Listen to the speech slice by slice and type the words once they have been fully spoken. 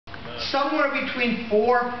somewhere between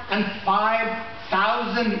 4,000 and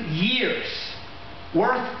 5,000 years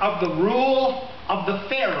worth of the rule of the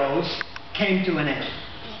pharaohs came to an end.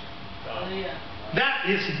 That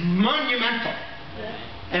is monumental.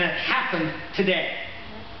 And it happened today.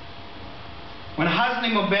 When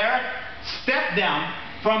Hosni Mubarak stepped down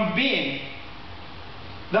from being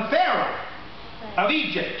the Pharaoh of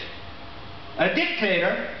Egypt, a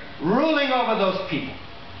dictator ruling over those people,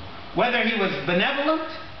 whether he was benevolent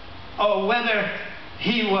or whether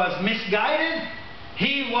he was misguided,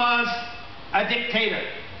 he was a dictator.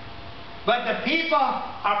 But the people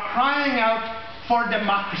are crying out for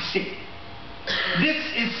democracy. This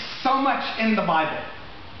is so much in the Bible.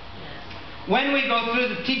 When we go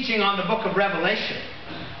through the teaching on the book of Revelation,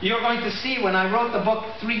 you're going to see when I wrote the book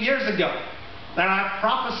 3 years ago that I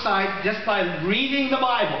prophesied just by reading the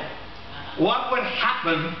Bible what would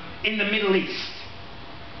happen in the Middle East.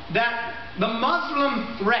 That the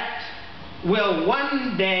Muslim threat will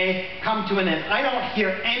one day come to an end. I don't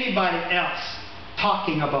hear anybody else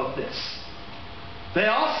talking about this. They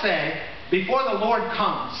all say, before the Lord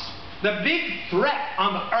comes, the big threat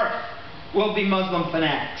on the earth will be Muslim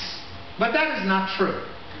fanatics. But that is not true.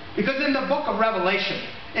 Because in the book of Revelation,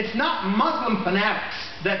 it's not Muslim fanatics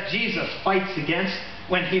that Jesus fights against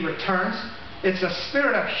when he returns. It's a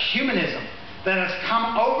spirit of humanism that has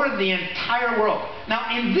come over the entire world.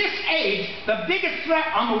 Now, in this age, the biggest threat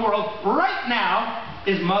on the world right now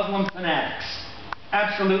is Muslim fanatics.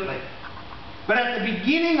 Absolutely. But at the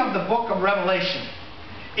beginning of the book of Revelation,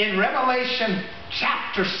 in Revelation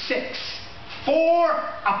chapter 6, 4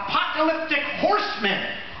 apocalyptic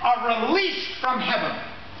horsemen are released from heaven.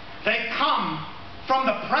 They come from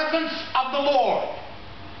the presence of the Lord.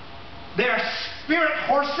 They are spirit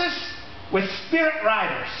horses with spirit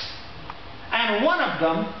riders. And one of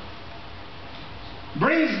them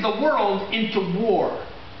brings the world into war.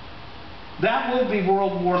 That will be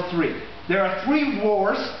World War III. There are 3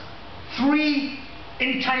 wars, 3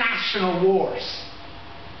 international wars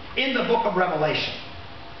in the book of Revelation.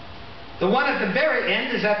 The one at the very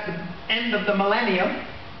end is at the end of the millennium,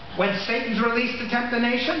 when Satan's released to tempt the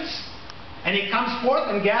nations, and he comes forth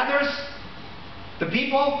and gathers the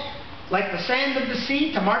people like the sand of the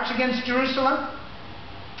sea to march against Jerusalem.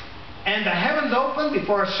 And the heavens open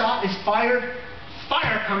before a shot is fired.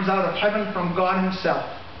 Fire comes out of heaven from God himself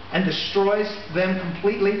and destroys them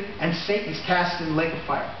completely, and Satan's cast in the lake of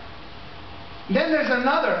fire. Then there's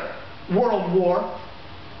another world war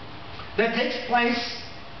that takes place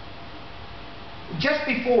just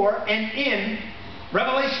before and in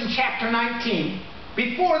Revelation chapter 19,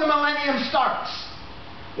 before the millennium starts,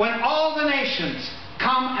 when all the nations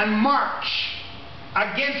come and march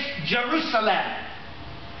against Jerusalem.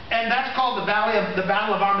 And that's called the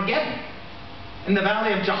Battle of Armageddon, in the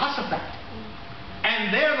Valley of Jehoshaphat.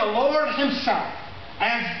 And there the Lord himself,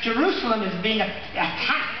 as Jerusalem is being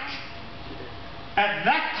attacked, at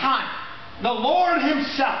that time, the Lord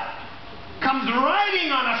himself comes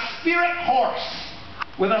riding on a spirit horse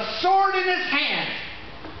with a sword in his hand,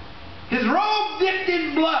 his robe dipped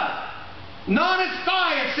in blood, and on his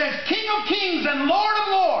thigh it says, King of Kings and Lord of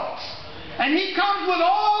Lords. And he comes with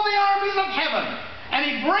all the armies of heaven, and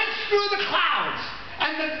he breaks through the clouds,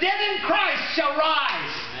 and the dead in Christ shall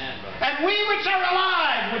rise. Amen, and we which are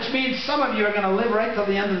alive, which means some of you are going to live right till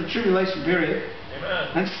the end of the tribulation period. Amen.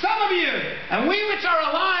 And some of you, and we which are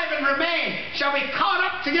alive and remain, shall be caught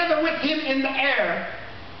up together with him in the air.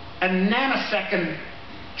 A nanosecond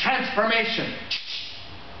transformation.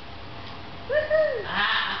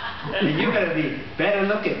 And you better be better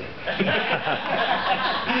looking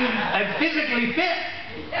and physically fit,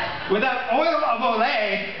 without oil of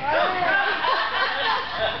Olay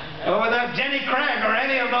or without Jenny Craig or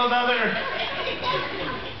any of those other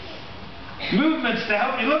movements to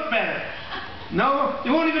help you look better. No,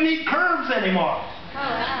 you won't even need curves anymore.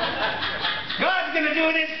 God's going to do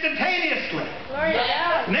it instantaneously.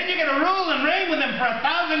 And then you're going to rule and reign with him for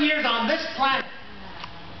 1,000 years on this planet.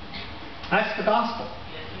 That's the gospel.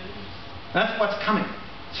 That's what's coming.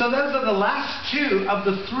 So those are the last 2 of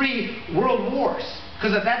the 3 world wars.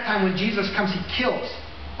 Because at that time when Jesus comes, he kills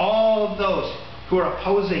all of those who are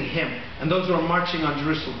opposing him and those who are marching on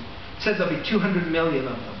Jerusalem. It says there'll be 200 million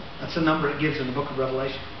of them. That's the number it gives in the book of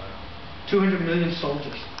Revelation. 200 million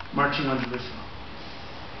soldiers marching on Jerusalem.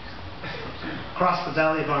 Across the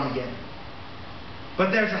Valley of Armageddon.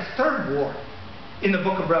 But there's a 3rd war in the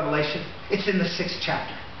book of Revelation. It's in the 6th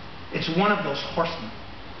chapter. It's one of those horsemen.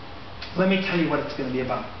 Let me tell you what it's going to be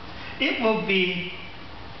about. It will be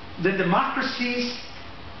the democracies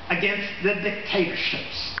against the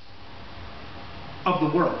dictatorships of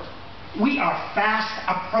the world. We are fast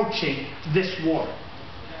approaching this war.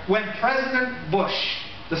 when President Bush,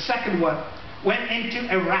 the second one, went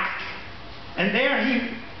into Iraq. And there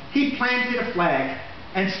he planted a flag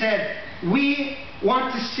and said, we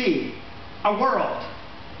want to see a world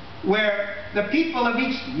where the people of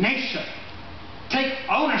each nation take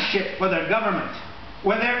ownership for their government,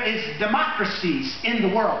 where there is democracies in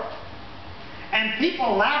the world. And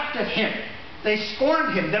people laughed at him. They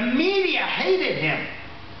scorned him. The media hated him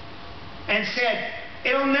and said,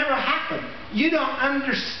 it'll never happen. You don't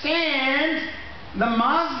understand the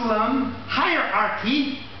Muslim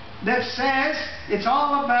hierarchy that says it's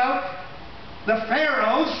all about the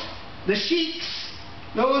pharaohs, the sheiks,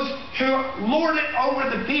 those who lord it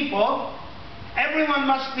over the people. Everyone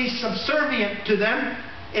must be subservient to them.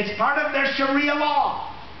 It's part of their Sharia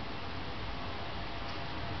law.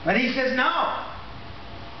 But he says, no.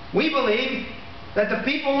 We believe that the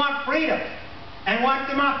people want freedom and want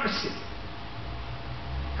democracy.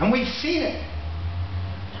 And we've seen it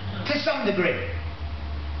to some degree.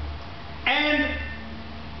 And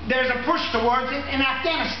there's a push towards it in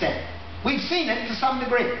Afghanistan. We've seen it to some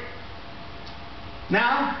degree.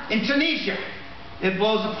 Now, in Tunisia, it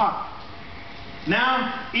blows apart.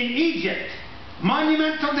 Now, in Egypt,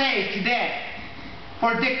 monumental day today,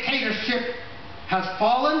 for dictatorship has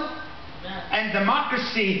fallen and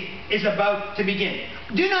democracy is about to begin.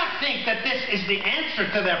 Do not think that this is the answer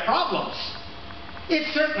to their problems. It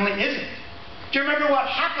certainly isn't. Do you remember what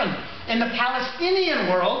happened in the Palestinian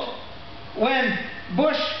world when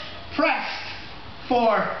Bush pressed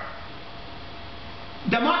for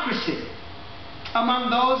democracy among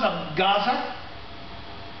those of Gaza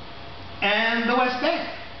and the West Bank?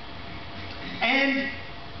 And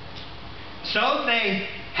so they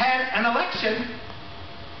had an election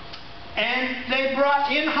and they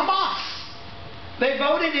brought in Hamas. They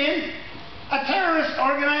voted in a terrorist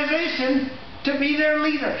organization to be their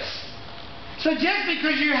leaders. So just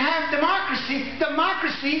because you have democracy,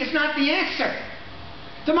 democracy is not the answer.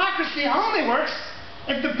 Democracy only works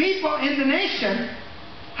if the people in the nation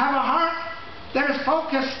have a heart that is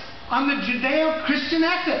focused on the Judeo-Christian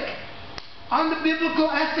ethic, on the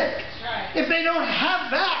biblical ethic. Right. If they don't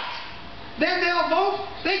have that, then they'll vote.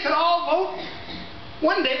 They could all vote.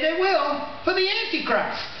 One day they will for the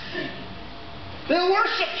Antichrist. They'll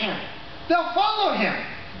worship him. They'll follow him.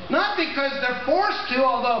 Not because they're forced to,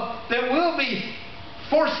 although there will be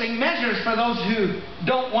forcing measures for those who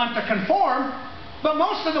don't want to conform, but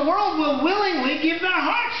most of the world will willingly give their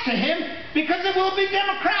hearts to him because it will be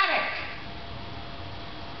democratic.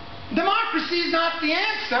 Democracy is not the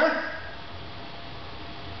answer.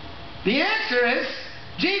 The answer is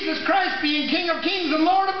Jesus Christ being King of Kings and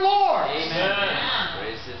Lord of Lords.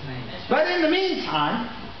 Amen. But in the meantime,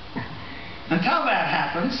 until that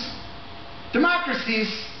happens, democracy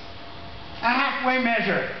is a halfway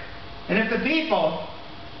measure. And if the people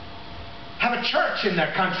have a church in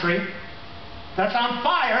their country that's on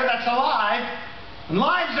fire, that's alive, and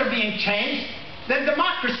lives are being changed, then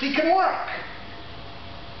democracy can work.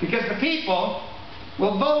 Because the people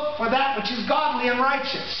will vote for that which is godly and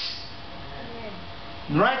righteous.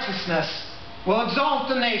 And righteousness will exalt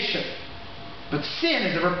the nation, but sin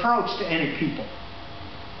is a reproach to any people.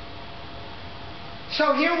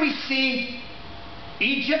 So here we see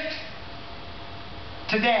Egypt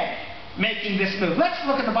today making this move. Let's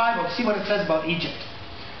look at the Bible and see what it says about Egypt.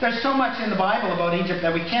 There's so much in the Bible about Egypt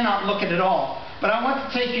that we cannot look at it all. But I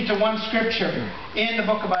want to take you to one scripture in the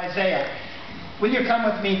book of Isaiah. Will you come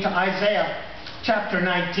with me to Isaiah chapter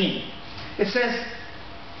 19? It says,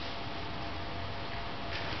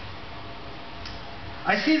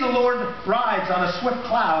 I see the Lord rides on a swift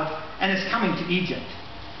cloud and is coming to Egypt.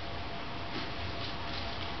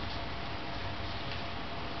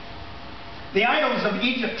 The idols of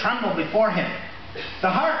Egypt tremble before him. The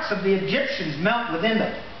hearts of the Egyptians melt within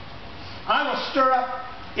them. I will stir up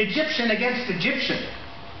Egyptian against Egyptian.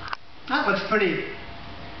 That was pretty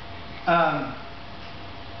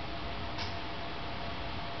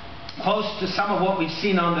close to some of what we've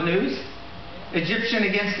seen on the news. Egyptian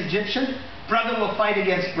against Egyptian. Brother will fight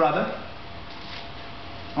against brother.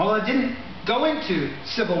 Well, it didn't go into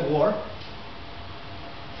civil war.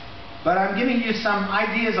 But I'm giving you some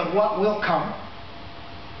ideas of what will come.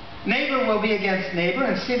 Neighbor will be against neighbor,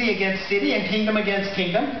 and city against city, and kingdom against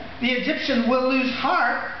kingdom. The Egyptians will lose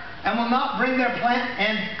heart and will not bring their plan,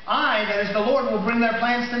 and I, that is the Lord, will bring their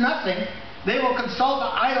plans to nothing. They will consult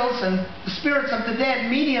the idols and the spirits of the dead,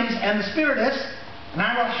 mediums and the spiritists, and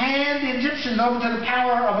I will hand the Egyptians over to the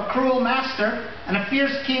power of a cruel master, and a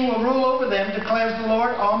fierce king will rule over them, declares the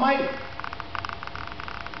Lord Almighty.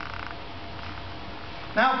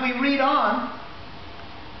 Now, if we read on,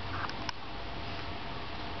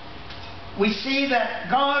 we see that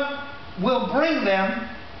God will bring them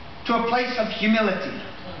to a place of humility.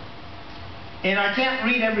 And I can't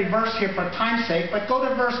read every verse here for time's sake, but go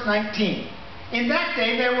to verse 19. In that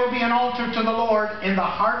day there will be an altar to the Lord in the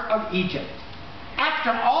heart of Egypt,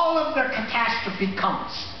 after all of their catastrophe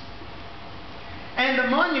comes, and a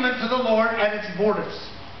monument to the Lord at its borders.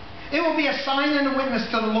 It will be a sign and a witness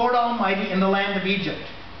to the Lord Almighty in the land of Egypt.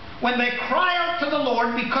 When they cry out to the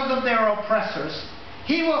Lord because of their oppressors,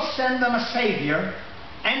 He will send them a Savior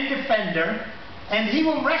and defender, and He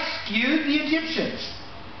will rescue the Egyptians.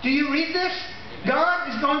 Do you read this? God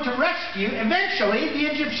is going to rescue, eventually, the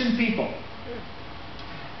Egyptian people.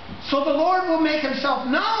 So the Lord will make Himself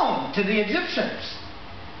known to the Egyptians.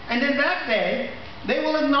 And in that day, they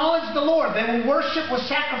will acknowledge the Lord. They will worship with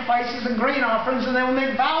sacrifices and grain offerings, and they will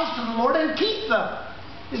make vows to the Lord and keep them.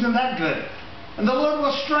 Isn't that good? And the Lord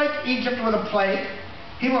will strike Egypt with a plague.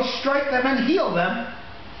 He will strike them and heal them.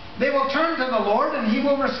 They will turn to the Lord, and He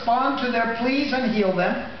will respond to their pleas and heal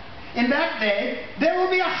them. In that day, there will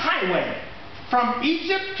be a highway from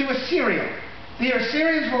Egypt to Assyria. The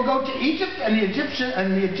Assyrians will go to Egypt, and the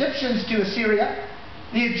Egyptians to Assyria.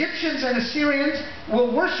 The Egyptians and Assyrians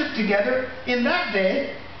will worship together. In that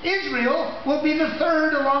day, Israel will be the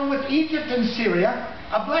third, along with Egypt and Syria,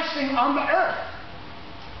 a blessing on the earth.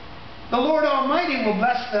 The Lord Almighty will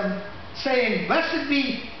bless them, saying, "Blessed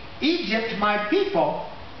be Egypt, my people,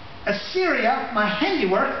 Assyria, my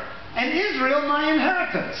handiwork, and Israel, my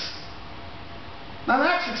inheritance." Now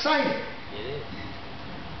that's exciting. It is.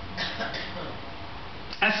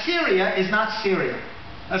 Assyria is not Syria.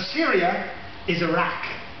 Assyria is Iraq,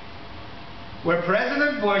 where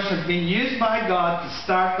President Bush has been used by God to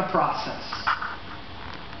start the process.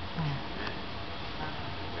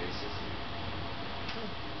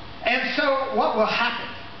 And so what will happen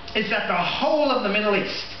is that the whole of the Middle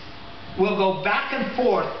East will go back and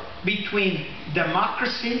forth between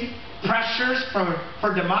democracy, pressures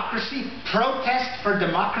for democracy, protest for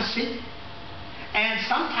democracy, and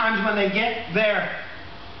sometimes when they get their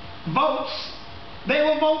votes, they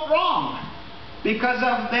will vote wrong because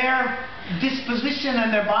of their disposition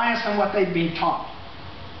and their bias on what they've been taught.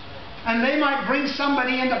 And they might bring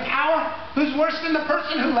somebody into power who's worse than the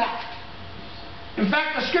person who left. In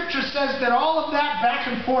fact, the Scripture says that all of that back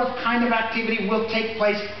and forth kind of activity will take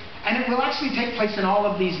place, and it will actually take place in all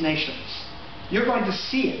of these nations. You're going to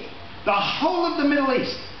see it. The whole of the Middle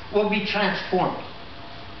East will be transformed.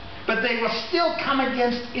 But they will still come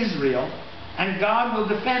against Israel, and God will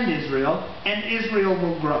defend Israel, and Israel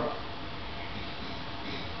will grow.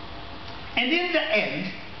 And in the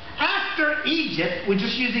end, after Egypt, we're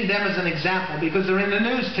just using them as an example because they're in the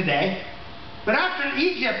news today, but after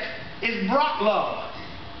Egypt is brought low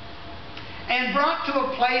and brought to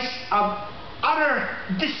a place of utter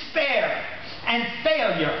despair and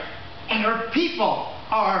failure, and her people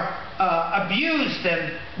are abused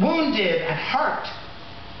and wounded and hurt,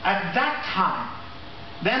 at that time,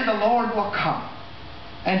 then the Lord will come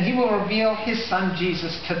and He will reveal His Son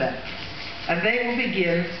Jesus to them, and they will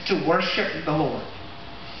begin to worship the Lord.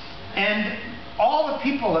 And all the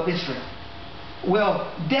people of Israel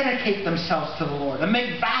will dedicate themselves to the Lord and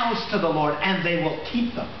make vows to the Lord, and they will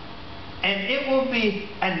keep them. And it will be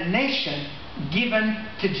a nation given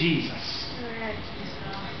to Jesus.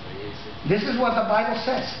 This is what the Bible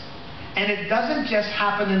says. And it doesn't just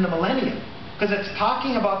happen in the millennium, because it's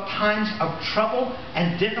talking about times of trouble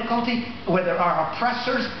and difficulty where there are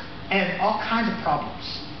oppressors and all kinds of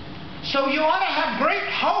problems. So you ought to have great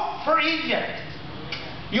hope for Egypt.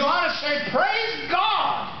 You ought to say, praise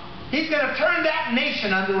God, He's going to turn that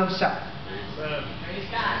nation unto Himself. Praise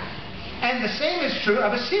God. And the same is true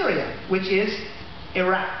of Assyria, which is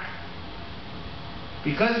Iraq.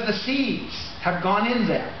 Because the seeds have gone in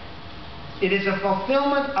there, it is a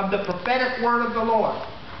fulfillment of the prophetic word of the Lord.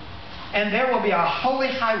 And there will be a holy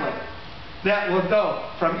highway that will go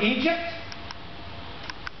from Egypt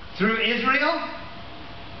through Israel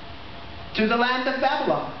to the land of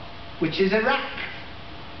Babylon, which is Iraq.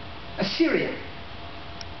 Assyria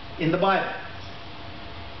in the Bible.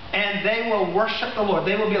 And they will worship the Lord.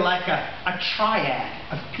 They will be like a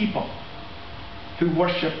triad of people who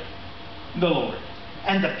worship the Lord.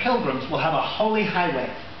 And the pilgrims will have a holy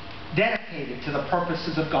highway dedicated to the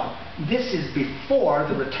purposes of God. This is before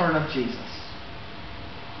the return of Jesus.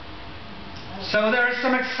 So there are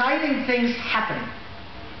some exciting things happening.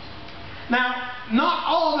 Now, not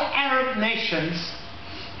all the Arab nations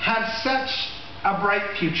have such a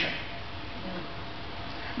bright future.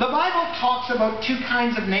 The Bible talks about two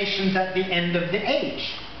kinds of nations at the end of the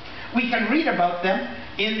age. We can read about them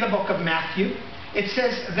in the book of Matthew. It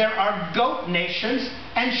says there are goat nations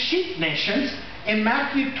and sheep nations, in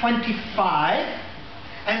Matthew 25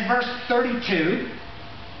 and verse 32.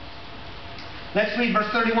 Let's read verse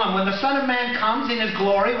 31. When the Son of Man comes in His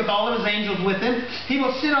glory with all of His angels with Him, He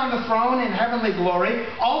will sit on the throne in heavenly glory.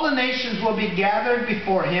 All the nations will be gathered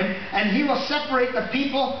before Him, and He will separate the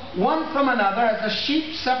people one from another as the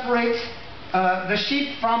sheep separates the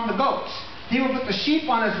sheep from the goats. He will put the sheep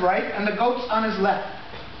on His right and the goats on His left.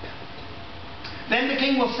 Then the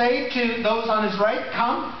King will say to those on His right,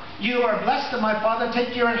 "Come, you are blessed of my Father,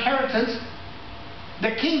 take your inheritance,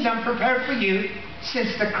 the kingdom prepared for you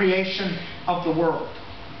since the creation of the world."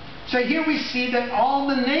 So here we see that all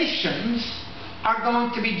the nations are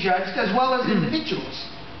going to be judged as well as individuals.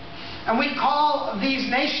 And we call these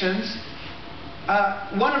nations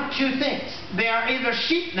one of two things. They are either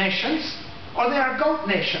sheep nations or they are goat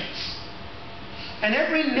nations. And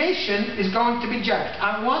every nation is going to be judged.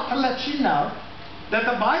 I want to let you know that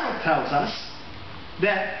the Bible tells us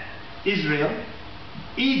that Israel,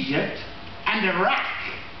 Egypt, and Iraq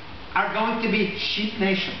are going to be sheep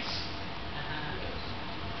nations.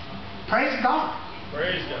 Praise God.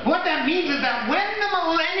 Praise God. What that means is that when the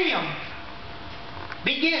millennium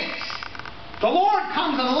begins, the Lord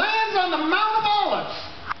comes and lands on the Mount of Olives,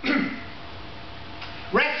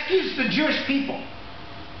 rescues the Jewish people,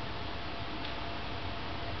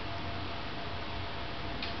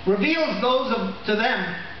 reveals those to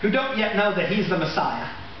them who don't yet know that He's the Messiah.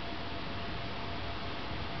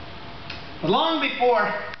 But long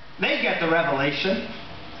before they get the revelation,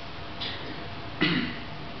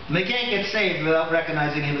 they can't get saved without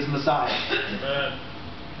recognizing Him as Messiah. Amen.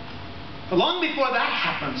 But long before that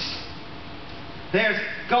happens, there's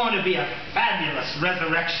going to be a fabulous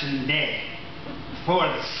resurrection day for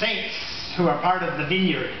the saints who are part of the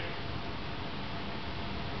Vineyard.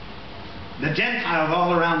 The Gentiles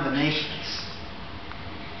all around the nations.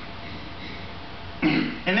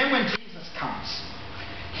 And then when Jesus comes,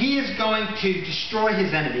 He is going to destroy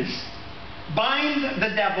His enemies, bind the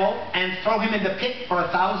devil and throw him in the pit for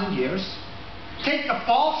 1,000 years, take the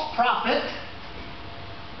false prophet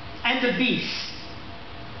and the beast,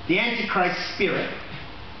 the Antichrist spirit,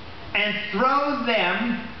 and throw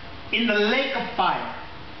them in the lake of fire.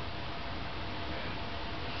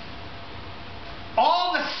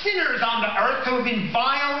 All the sinners on the earth who have been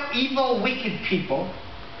vile, evil, wicked people,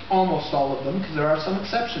 almost all of them, because there are some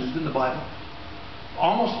exceptions in the Bible,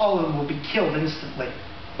 almost all of them will be killed instantly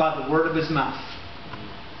by the word of His mouth.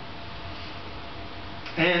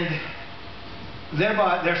 And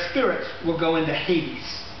thereby their spirits will go into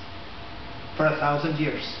Hades for 1,000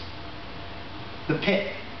 years. The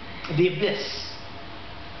pit, the abyss,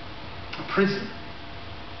 a prison.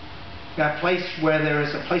 That place where there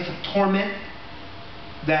is a place of torment,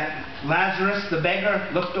 that Lazarus, the beggar,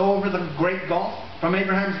 looked over the great gulf from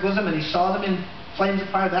Abraham's bosom and he saw them in flames of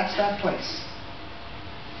fire. That's that place.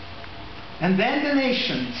 And then the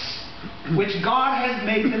nations, which God has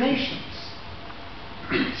made the nations,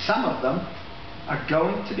 some of them are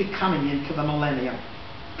going to be coming into the millennium.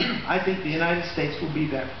 I think the United States will be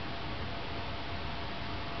there.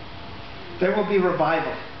 There will be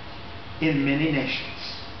revival in many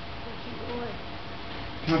nations.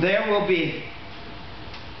 There will be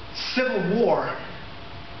civil war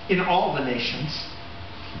in all the nations.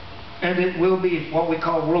 And it will be what we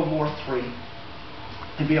call World War III.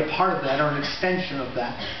 And be a part of that, or an extension of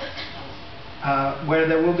that, where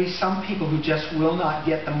there will be some people who just will not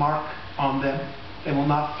get the mark on them. They will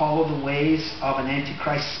not follow the ways of an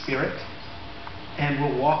Antichrist spirit, and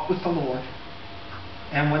will walk with the Lord.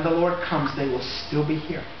 And when the Lord comes, they will still be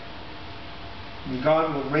here. And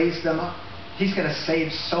God will raise them up. He's going to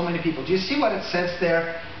save so many people. Do you see what it says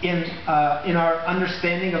there in our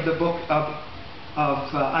understanding of the book of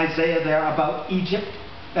Isaiah there about Egypt?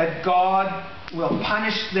 That God will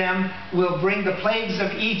punish them, will bring the plagues of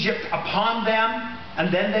Egypt upon them,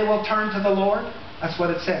 and then they will turn to the Lord. That's what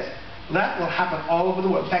it says. That will happen all over the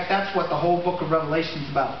world. In fact, that's what the whole book of Revelation is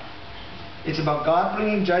about. It's about God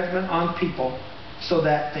bringing judgment on people so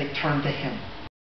that they turn to Him.